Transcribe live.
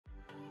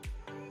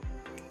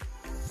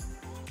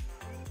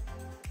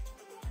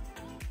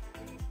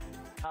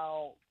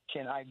how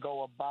can I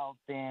go about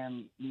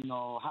them?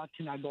 How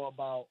can I go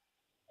about,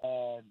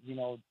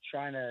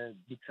 trying to,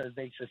 because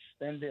they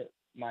suspended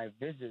my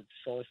visits.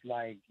 So it's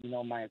like,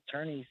 my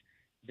attorneys,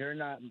 they're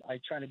not, I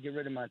try to get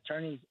rid of my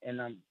attorneys and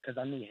because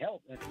I need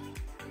help.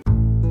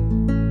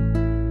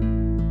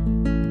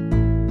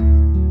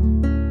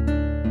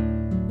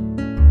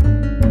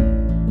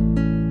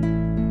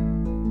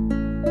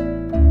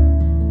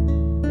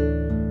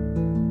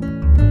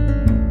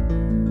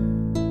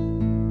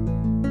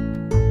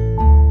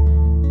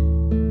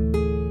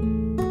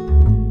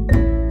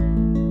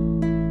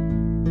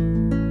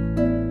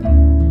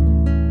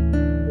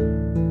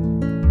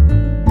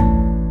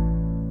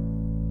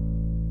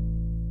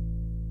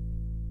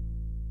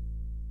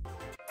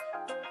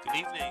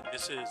 Good evening,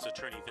 this is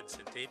Attorney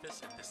Vincent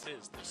Davis, and this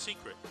is The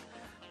Secret,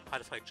 How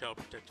to Fight Child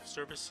Protective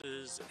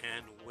Services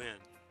and Win.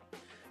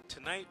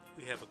 Tonight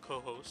we have a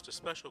co-host, a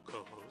special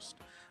co-host.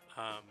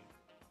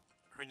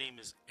 Her name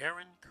is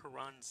Erin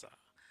Carranza.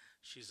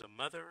 She's a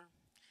mother,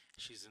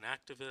 she's an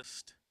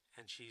activist,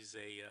 and she's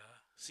a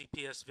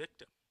CPS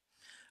victim.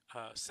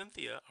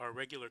 Cynthia, our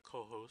regular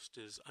co-host,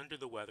 is under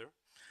the weather,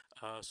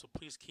 so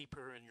please keep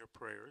her in your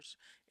prayers,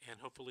 and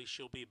hopefully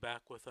she'll be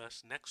back with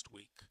us next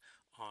week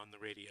on the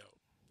radio.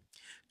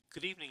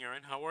 Good evening,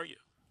 Erin. How are you?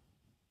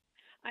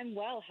 I'm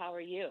well. How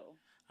are you?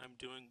 I'm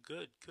doing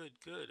good.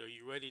 Are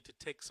you ready to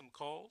take some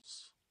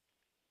calls?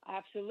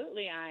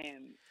 Absolutely, I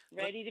am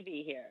ready to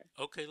be here.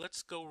 Okay,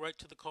 let's go right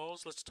to the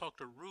calls. Let's talk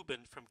to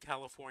Ruben from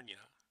California.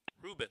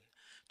 Ruben,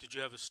 did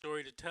you have a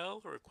story to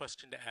tell or a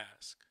question to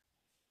ask?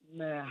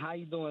 Man, how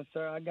you doing,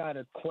 sir? I got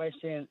a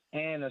question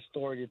and a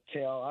story to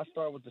tell. I'll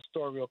start with the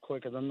story real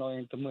quick because I know it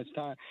ain't too much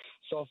time.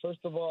 So first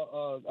of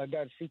all, I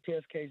got a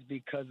CPS case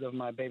because of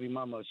my baby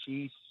mama.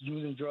 She's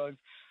using drugs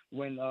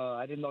when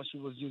I didn't know she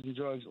was using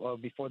drugs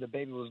before the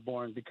baby was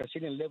born because she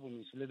didn't live with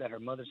me. She lived at her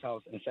mother's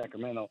house in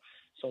Sacramento.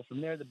 So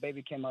from there, the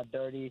baby came out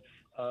dirty.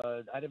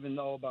 I didn't even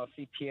know about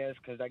CPS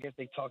because I guess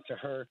they talked to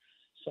her.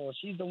 So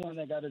she's the one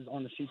that got us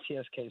on the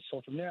CPS case.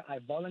 So from there, I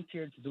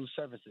volunteered to do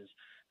services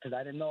because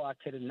I didn't know I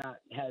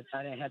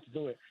I didn't have to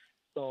do it.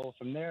 So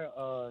from there,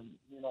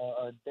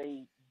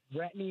 they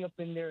wrapped me up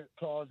in their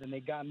claws and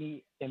they got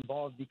me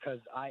involved because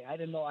I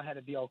didn't know I had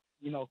to be all,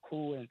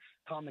 cool and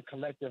calm and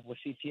collective with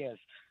CPS.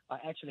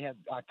 I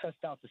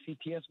cussed out the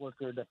CPS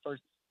worker the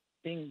first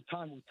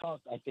time we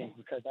talked, I think,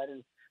 because I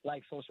didn't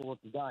like social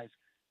worker guys.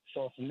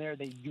 So from there,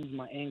 they used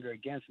my anger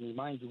against me.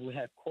 Mind you, we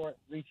had court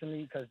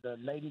recently because the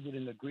lady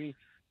didn't agree.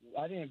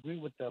 I didn't agree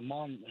with the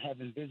mom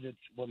having visits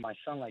with my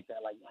son like that,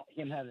 like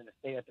him having to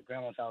stay at the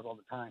grandma's house all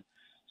the time.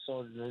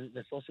 So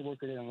the social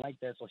worker didn't like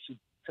that, so she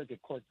took it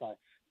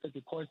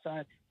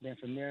courtside. Then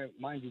from there,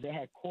 mind you, they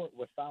had court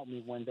without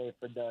me one day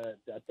for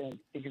I think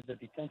it's the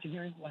detention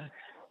hearing.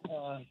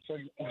 For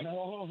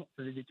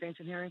the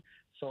detention hearing.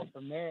 So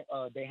from there,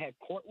 they had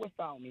court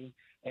without me,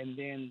 and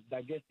then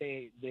I guess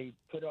they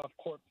put off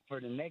court for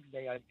the next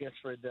day, I guess,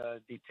 for the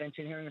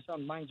detention hearing or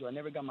something. Mind you, I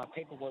never got my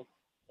paperwork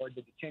or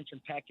the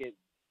detention packet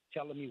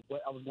telling me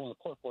what I was going to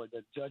court for.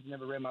 The judge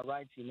never read my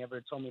rights. He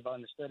never told me if I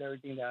understood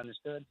everything that I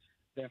understood.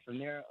 Then from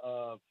there,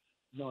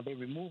 they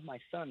removed my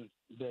son.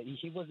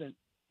 He wasn't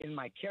in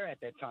my care at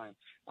that time.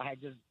 I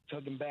had just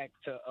took him back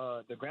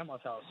to the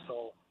grandma's house.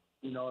 So,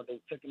 they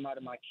took him out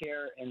of my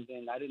care, and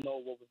then I didn't know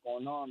what was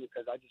going on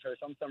because I just heard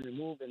some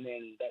removed, and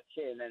then that's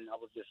it. And then I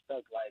was just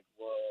stuck like,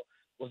 well,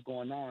 what's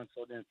going on?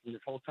 So then from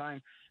this whole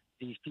time,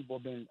 these people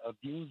have been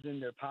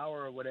abusing their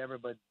power or whatever,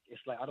 but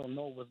it's like I don't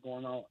know what's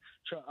going on.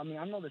 I mean,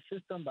 I know the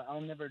system, but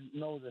I'll never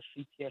know the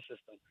CPS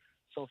system.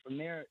 So from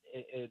there,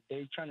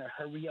 they're trying to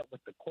hurry up with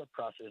the court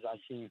process, I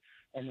seen.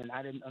 And then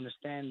I didn't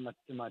understand.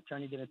 My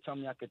attorney didn't tell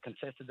me I could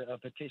contest the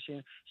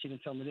petition. She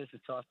didn't tell me this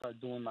until I started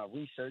doing my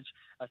research.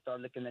 I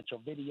started looking at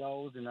your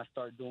videos, and I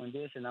started doing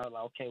this. And I was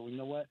like, okay, well, you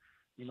know what?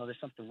 There's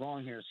something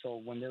wrong here.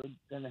 So when they're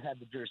going to have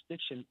the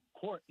jurisdiction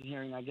court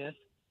hearing, I guess,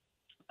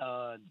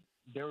 I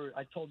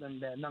told them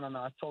that no.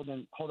 I told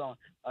them, hold on.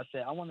 I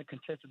said I want to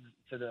contest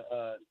to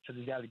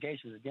the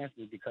allegations against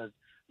me because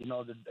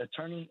the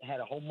attorney had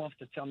a whole month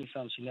to tell me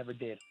something she never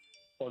did.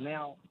 So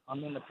now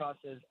I'm in the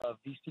process of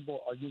these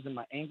people are using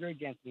my anger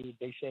against me.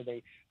 They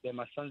say that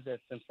my son's at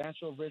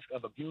substantial risk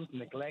of abuse,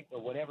 neglect,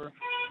 or whatever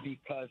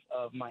because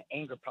of my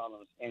anger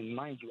problems. And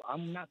mind you,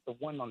 I'm not the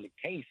one on the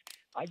case.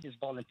 I just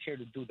volunteered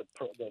to do the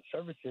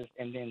services,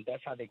 and then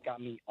that's how they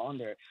got me on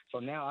there. So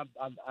now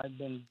I've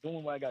been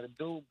doing what I got to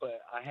do,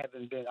 but I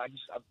haven't been. I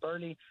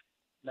barely.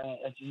 Man,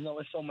 as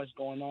it's so much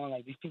going on.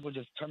 Like these people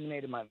just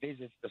terminated my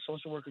visits. The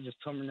social worker just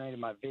terminated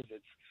my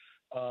visits.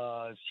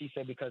 She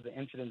said because of the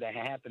incident that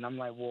happened. I'm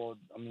like, well,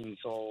 I mean,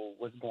 so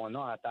what's going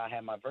on? I thought I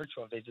had my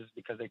virtual visits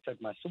because they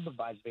took my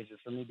supervised visits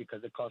from me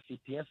because they called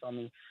CPS on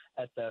me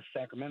at the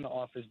Sacramento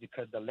office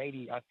because the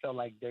lady, I felt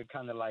like they're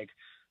kind of like,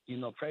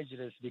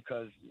 prejudiced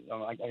because,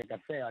 like I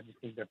said, I just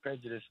think they're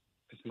prejudiced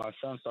because my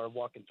son started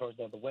walking towards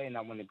the other way and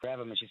I went to grab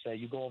him and she said,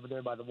 you go over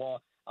there by the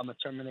wall, I'm going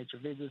to terminate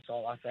your visits.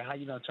 So I said, how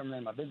you going to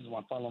terminate my visits when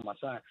I'm following my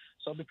son?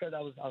 So because I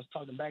was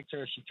talking back to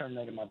her, she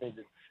terminated my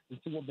visits. These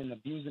people have been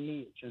abusing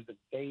me since the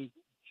day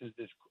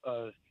this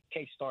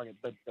case started.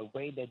 But the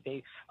way that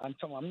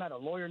I'm not a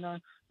lawyer now,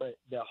 but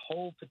the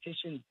whole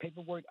petition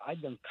paperwork, I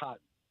done caught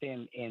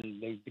them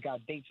and they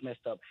got dates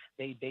messed up.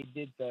 They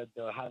did the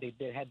how they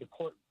had the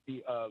court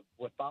be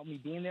without me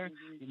being there.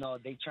 You know,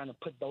 they trying to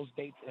put those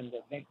dates and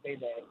the next day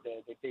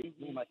that they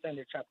me and my son,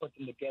 they're trying to put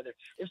them together.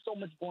 There's so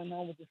much going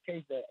on with this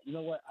case that you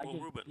know what. Well,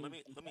 Ruben, let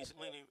me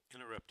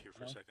interrupt here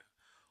for a second.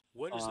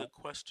 What is the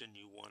question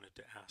you wanted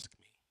to ask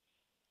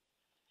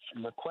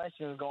me? The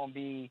question is going to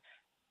be,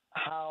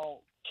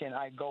 how can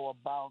I go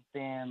about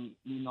them?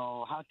 You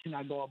know, how can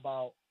I go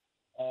about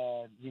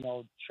you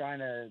know, trying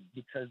to,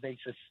 because they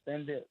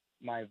suspended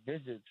my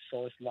visits.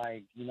 So it's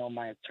like, you know,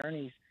 my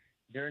attorneys,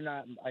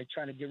 I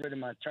try to get rid of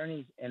my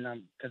attorneys and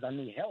because I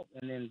need help.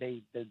 And then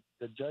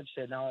the judge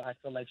said, no, I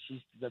feel like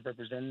she's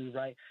representing me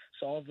right.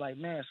 So I was like,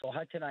 man, so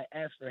how can I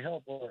ask for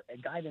help or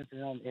guidance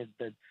if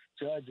the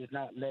judge is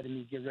not letting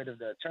me get rid of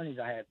the attorneys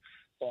I had?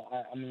 So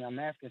I mean, I'm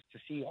asking to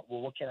see,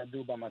 well, what can I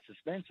do about my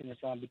suspension and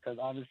so on? Because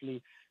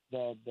obviously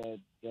the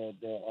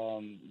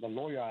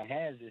lawyer I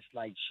have is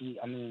like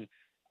I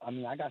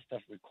mean, I got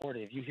stuff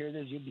recorded. If you hear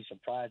this, you'll be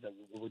surprised at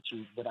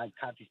what I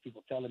caught these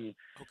people telling me.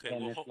 Okay,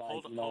 and well,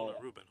 hold on,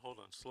 Ruben. Hold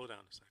on. Slow down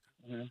a second.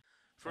 Mm-hmm.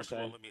 First of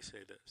all, let me say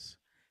this.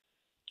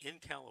 In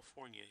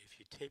California, if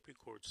you tape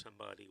record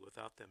somebody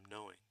without them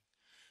knowing,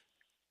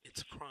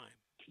 it's a crime.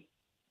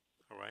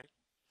 All right?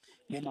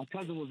 Well, my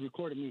cousin was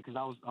recording me because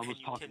I was talking.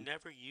 You can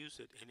never use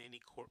it in any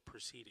court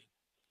proceeding.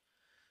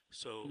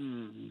 So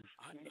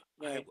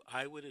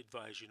I would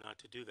advise you not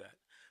to do that.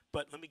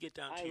 But let me get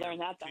down to I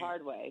learned that the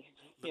hard way.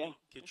 Let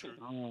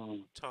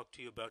me talk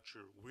to you about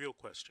your real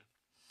question.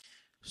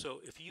 So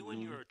if you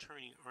and your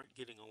attorney aren't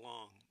getting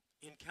along,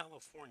 in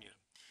California,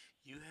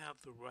 you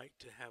have the right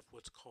to have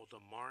what's called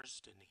a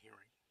Marsden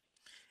hearing.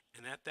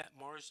 And at that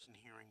Marsden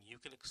hearing, you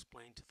can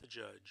explain to the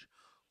judge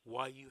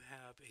why you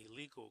have a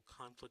legal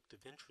conflict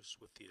of interest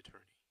with the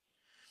attorney.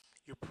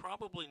 You're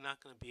probably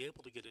not going to be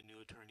able to get a new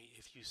attorney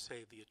if you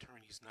say the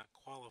attorney's not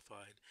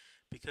qualified,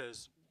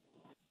 because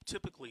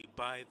typically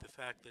by the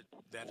fact that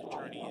that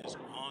attorney is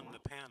on the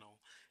panel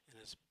and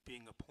is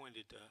being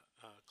appointed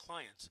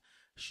clients,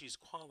 she's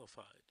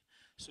qualified.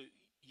 So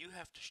you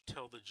have to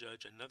tell the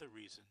judge another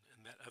reason,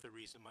 and that other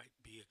reason might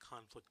be a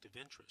conflict of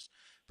interest.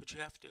 But you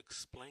have to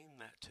explain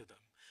that to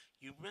them.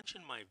 You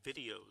mentioned my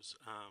videos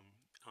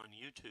on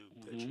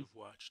YouTube that you've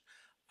watched.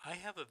 I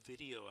have a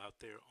video out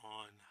there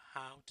on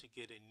how to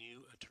get a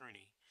new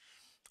attorney,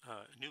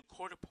 a new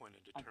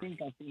court-appointed attorney. I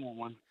think I've seen that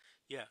one.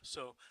 Yeah,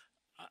 so,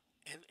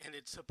 and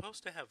it's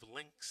supposed to have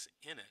links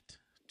in it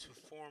to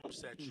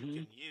forms that you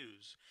can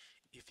use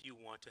if you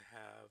want to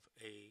have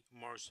a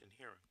Marsden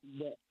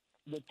hearing.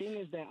 The thing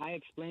is that I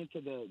explained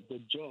to the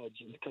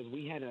judge, because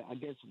we had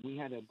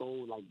to go,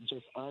 like,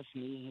 just us,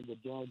 me, the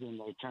judge, and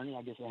the attorney.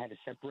 I guess I had to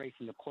separate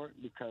from the court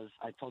because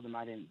I told them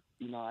I didn't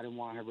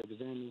want her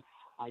representing me.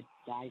 I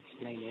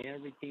explained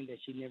everything that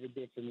she never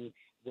did for me,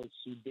 what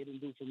she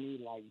didn't do for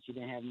me. Like, she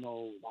didn't have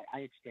I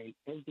explained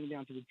everything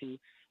down to the T.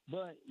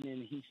 But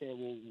then he said,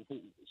 well,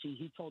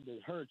 he told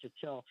her to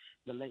tell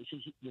the lady,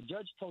 the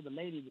judge told the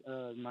lady,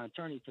 my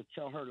attorney, to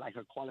tell her, like,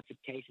 her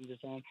qualifications or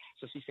something.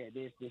 So she said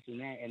this, and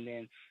that, and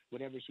then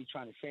whatever she's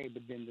trying to say.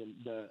 But then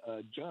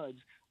the judge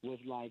was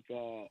like,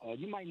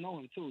 you might know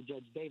him too,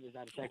 Judge Davis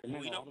out of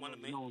Sacramento. We don't want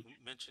to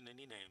mention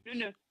any names.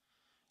 No.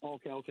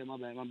 Okay, my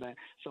bad.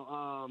 So,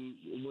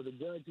 with the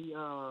judge,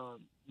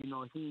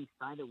 he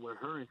sided with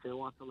her and said,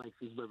 "Oh, I feel like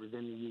she's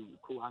representing you."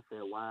 Cool. I said,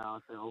 "Wow." I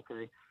said,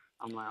 "Okay."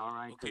 I'm like, "All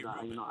right." Okay,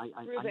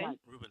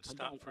 Ruben,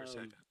 stop for a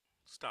second.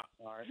 Stop.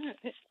 All right.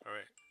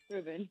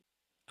 Ruben,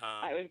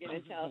 I was going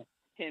to tell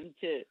him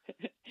to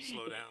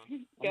slow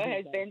down. Go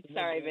ahead, Vince.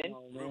 Sorry, Vince.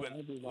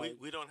 Ruben,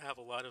 we don't have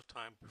a lot of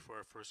time before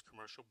our first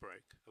commercial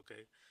break.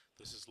 Okay,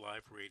 this is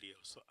live radio,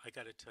 so I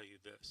got to tell you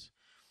this.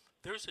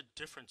 There's a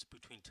difference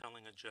between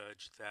telling a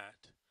judge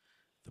that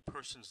the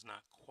person's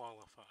not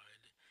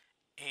qualified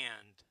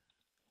and,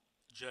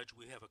 Judge,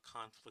 we have a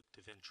conflict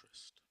of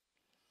interest.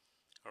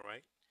 All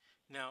right?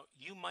 Now,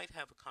 you might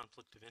have a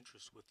conflict of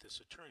interest with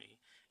this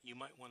attorney. You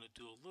might want to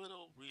do a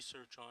little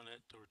research on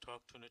it or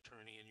talk to an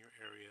attorney in your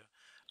area.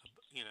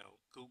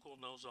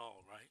 Google knows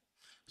all, right?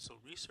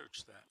 So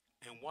research that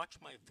and watch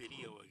my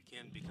video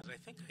again, because I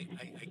think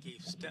I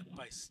gave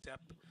step-by-step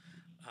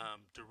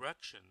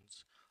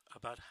directions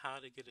about how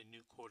to get a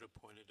new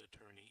court-appointed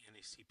attorney in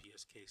a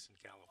CPS case in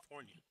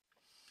California.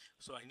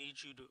 So I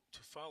need you to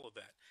follow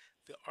that.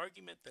 The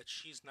argument that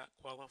she's not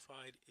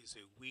qualified is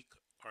a weak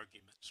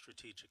argument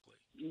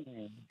strategically.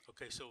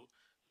 Okay, so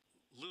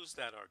lose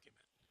that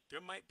argument.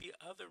 There might be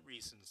other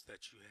reasons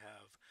that you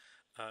have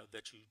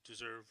that you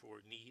deserve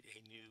or need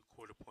a new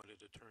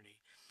court-appointed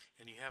attorney.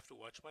 And you have to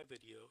watch my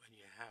video, and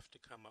you have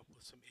to come up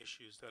with some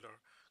issues that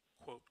are,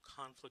 quote,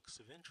 conflicts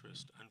of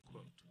interest,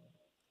 unquote.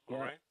 All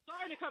right.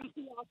 Sorry to come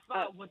to your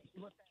spot.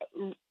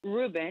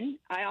 Ruben,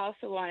 I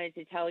also wanted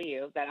to tell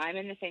you that I'm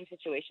in the same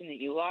situation that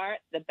you are.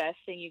 The best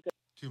thing you could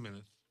 2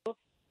 minutes do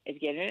is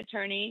get an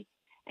attorney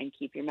and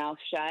keep your mouth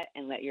shut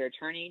and let your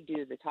attorney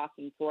do the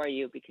talking for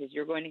you, because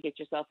you're going to get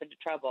yourself into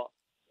trouble.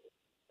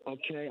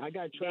 Okay, I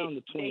got trial on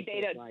the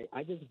 25th. Right?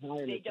 I just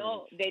hired an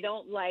attorney. They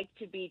don't like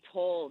to be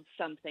told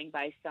something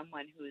by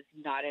someone who's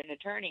not an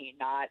attorney,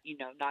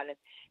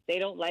 they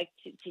don't like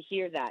to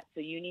hear that.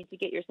 So you need to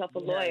get yourself a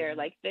lawyer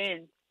like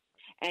Vince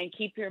and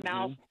keep your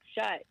mouth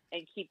shut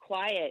and keep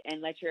quiet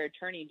and let your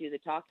attorney do the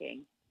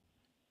talking.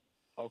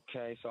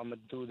 Okay, so I'm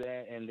gonna do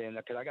that, and then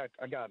because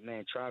I got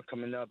trial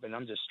coming up, and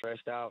I'm just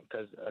stressed out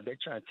because they're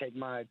trying to take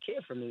my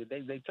kid from me.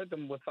 They took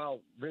him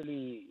without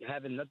really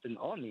having nothing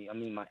on me. I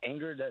mean, my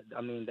anger. Did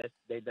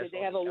they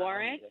have a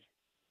warrant?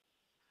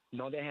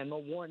 No, they had no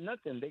warrant.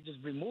 Nothing. They just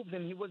removed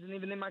him. He wasn't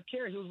even in my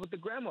care. He was with the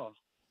grandma.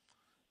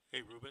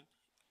 Hey, Ruben,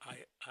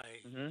 I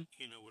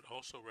would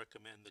also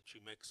recommend that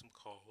you make some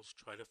calls.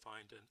 Try to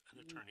find an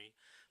attorney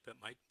that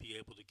might be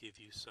able to give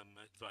you some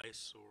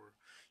advice or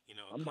a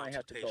I might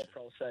have to go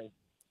pro se.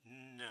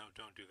 No,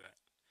 don't do that.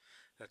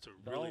 That's a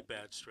really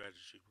bad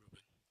strategy,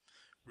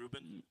 Ruben.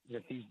 Ruben,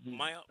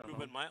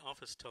 my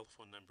office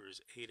telephone number is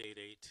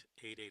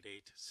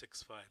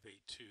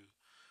 888-888-6582.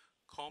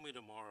 Call me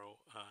tomorrow.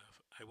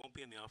 I won't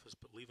be in the office,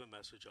 but leave a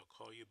message. I'll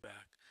call you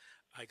back.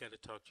 I got to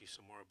talk to you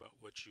some more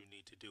about what you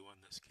need to do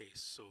on this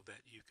case so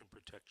that you can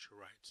protect your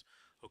rights.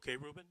 Okay,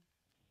 Ruben?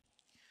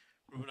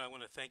 Ruben, I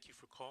want to thank you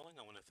for calling.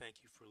 I want to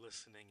thank you for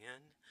listening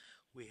in.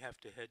 We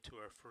have to head to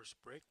our first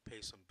break,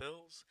 pay some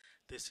bills.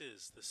 This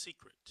is The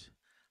Secret,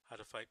 How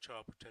to Fight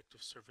Child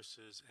Protective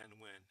Services and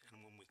Win.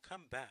 And when we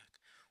come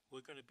back,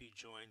 we're going to be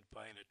joined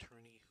by an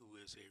attorney who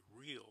is a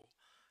real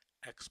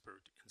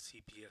expert in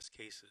CPS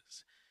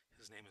cases.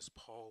 His name is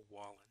Paul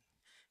Wallen,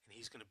 and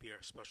he's going to be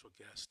our special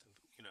guest,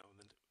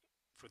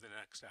 for the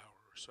next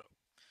hour or so.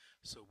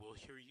 So we'll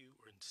hear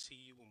you and see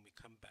you when we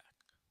come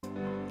back.